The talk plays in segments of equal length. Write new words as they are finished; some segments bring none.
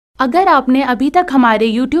अगर आपने अभी तक हमारे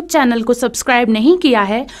YouTube चैनल को सब्सक्राइब नहीं किया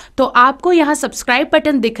है तो आपको यहाँ सब्सक्राइब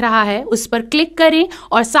बटन दिख रहा है, उस पर क्लिक करें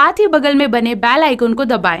और साथ ही बगल में बने बेल आइकन को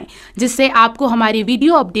दबाएं, जिससे आपको हमारी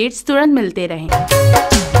वीडियो अपडेट्स तुरंत मिलते रहें।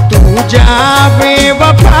 तू जा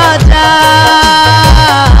बेवफा जा,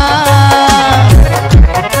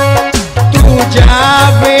 तू जा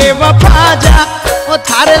बेवफा जा, ओ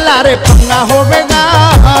थारे लारे पंगा होवेगा।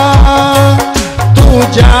 तू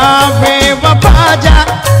जा बेवफा जा,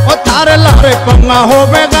 ओ थारे लारे पंगा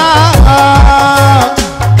होवेगा।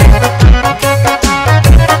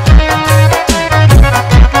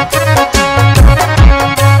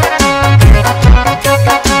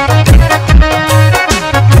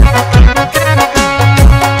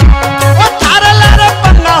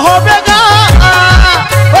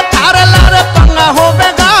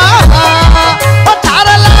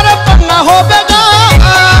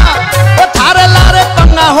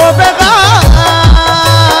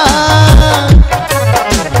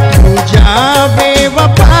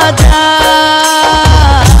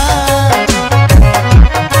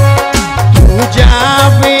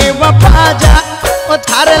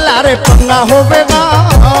 लारे पंगा होवेगा।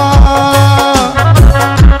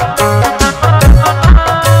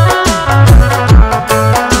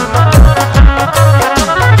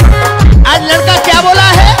 आज लड़का क्या बोला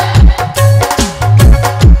है?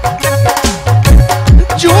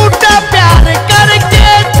 झूठा प्यार करके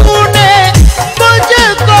तूने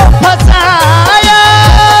मुझको फंसाया।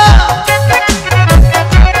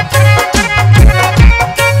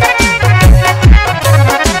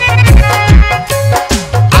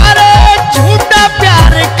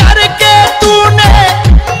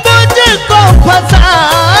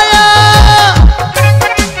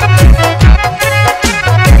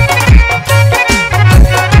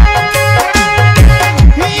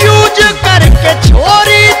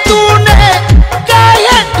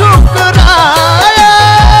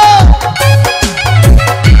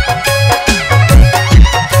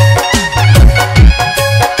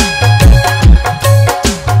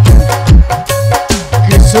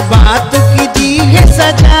 बात की दी है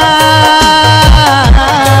सजा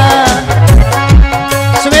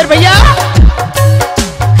सुमेर भैया,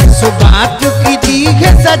 किस बात की दी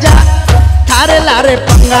है सजा, थारे लारे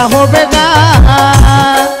पंगा होवेगा।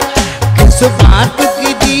 किस बात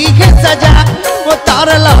की दी है सजा, वो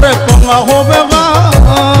थारे लारे पंगा होवेगा।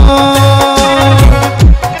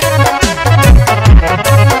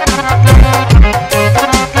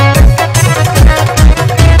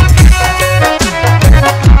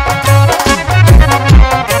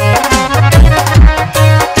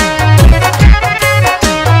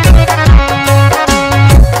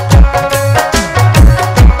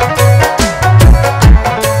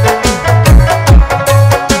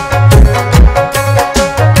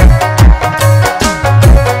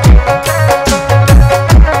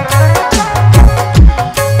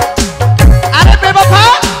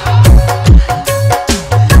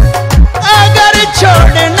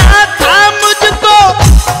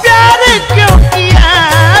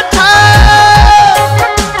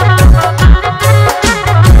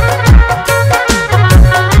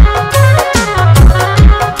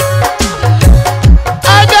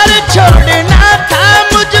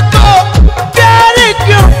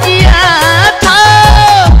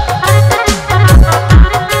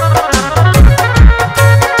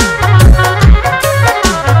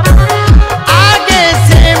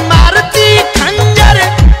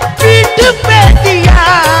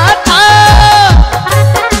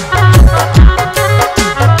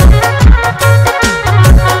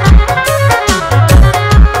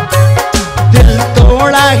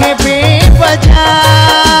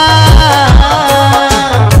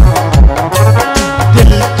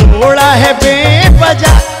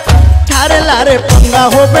 लारे पंगा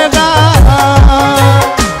होवेगा।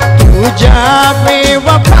 तू जा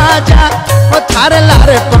बेवफा जा, ओ थारे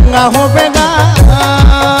लारे पंगा होवेगा।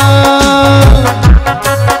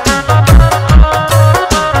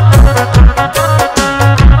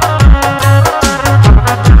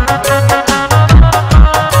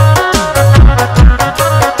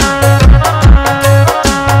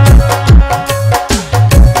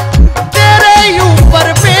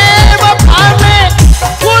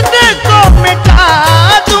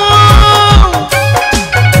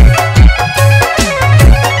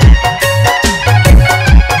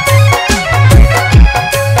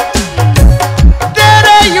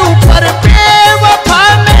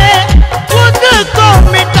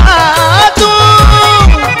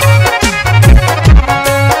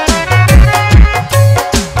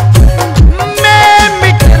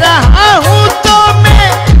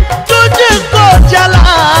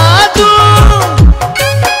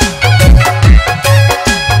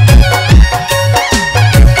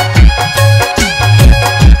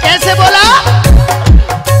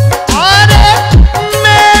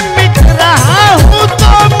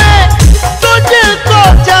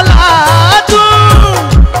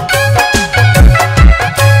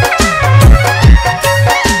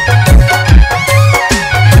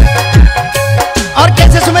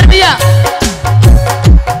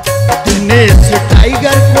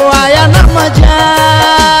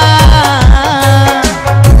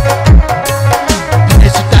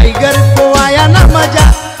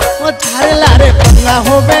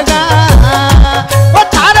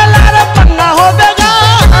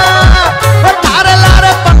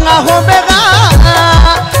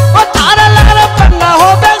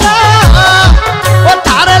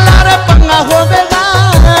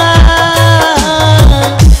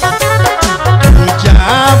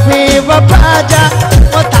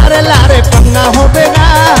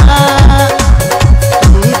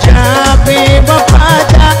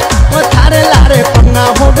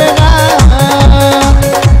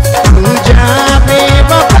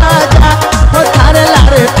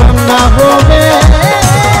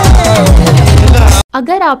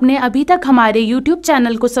 अगर आपने अभी तक हमारे YouTube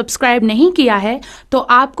चैनल को सब्सक्राइब नहीं किया है तो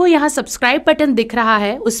आपको यहाँ सब्सक्राइब बटन दिख रहा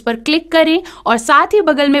है, उस पर क्लिक करें और साथ ही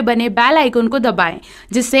बगल में बने बेल आइकन को दबाएं,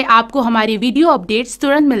 जिससे आपको हमारी वीडियो अपडेट्स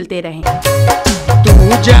तुरंत मिलते रहें। तू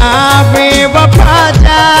जा बेवफा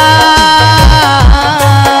जा,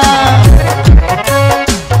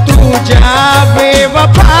 तू जा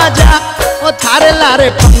बेवफा जा, ओ थारे लारे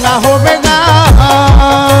पंगा होवेगा।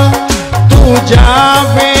 तू जा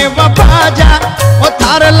बेवफा जा, ओ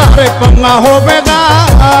थारे लारे पंगा होवेगा।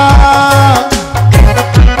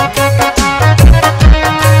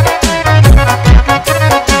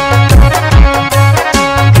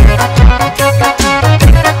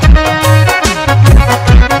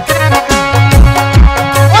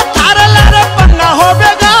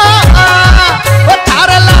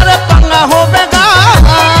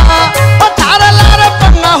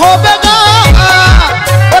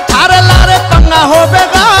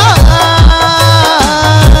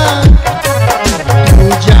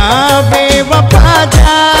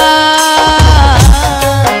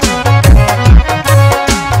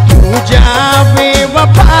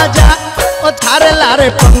 थारे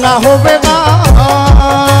पंगा होवेगा।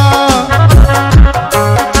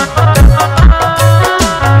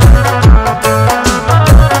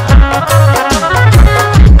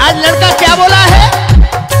 आज लड़का क्या बोला है?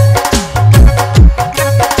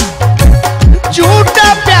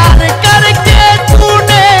 झूठा प्यार करके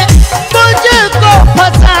तूने मुझको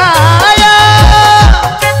फंसाया।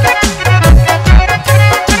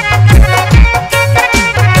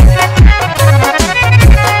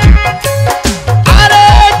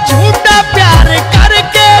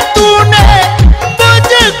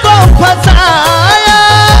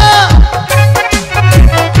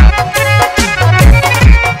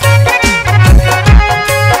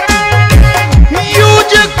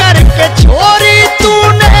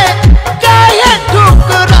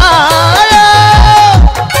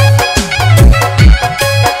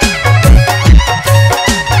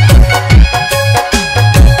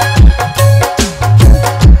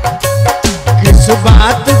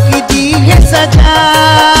 बात की दी है सजा।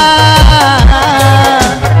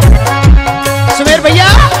 सुमेर भैया,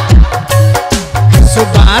 किस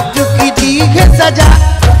बात की दी है सजा,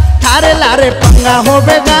 थारे लारे पंगा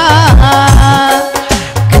होवेगा।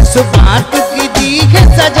 किस बात की दी है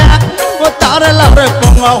सजा, वो थारे लारे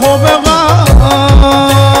पंगा होवेगा।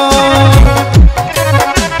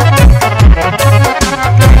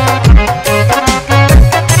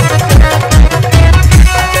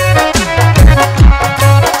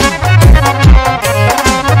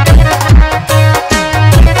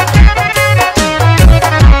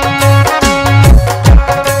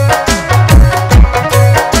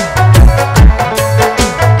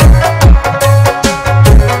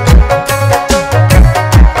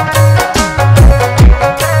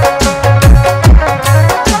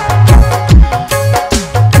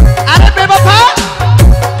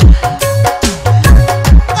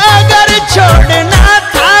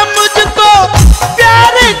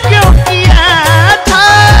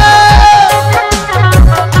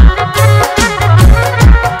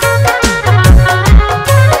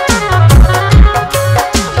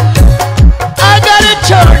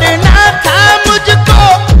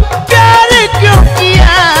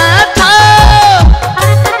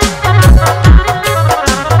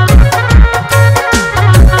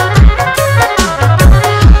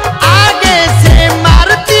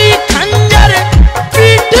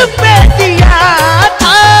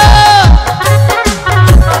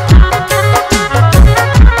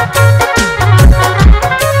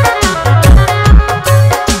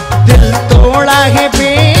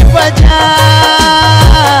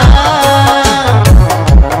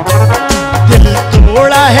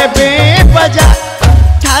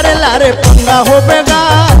 पंगा होवेगा।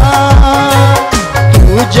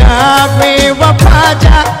 तू जा बेवफा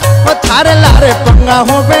जा, ओ थारे लारे पंगा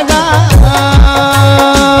होवेगा।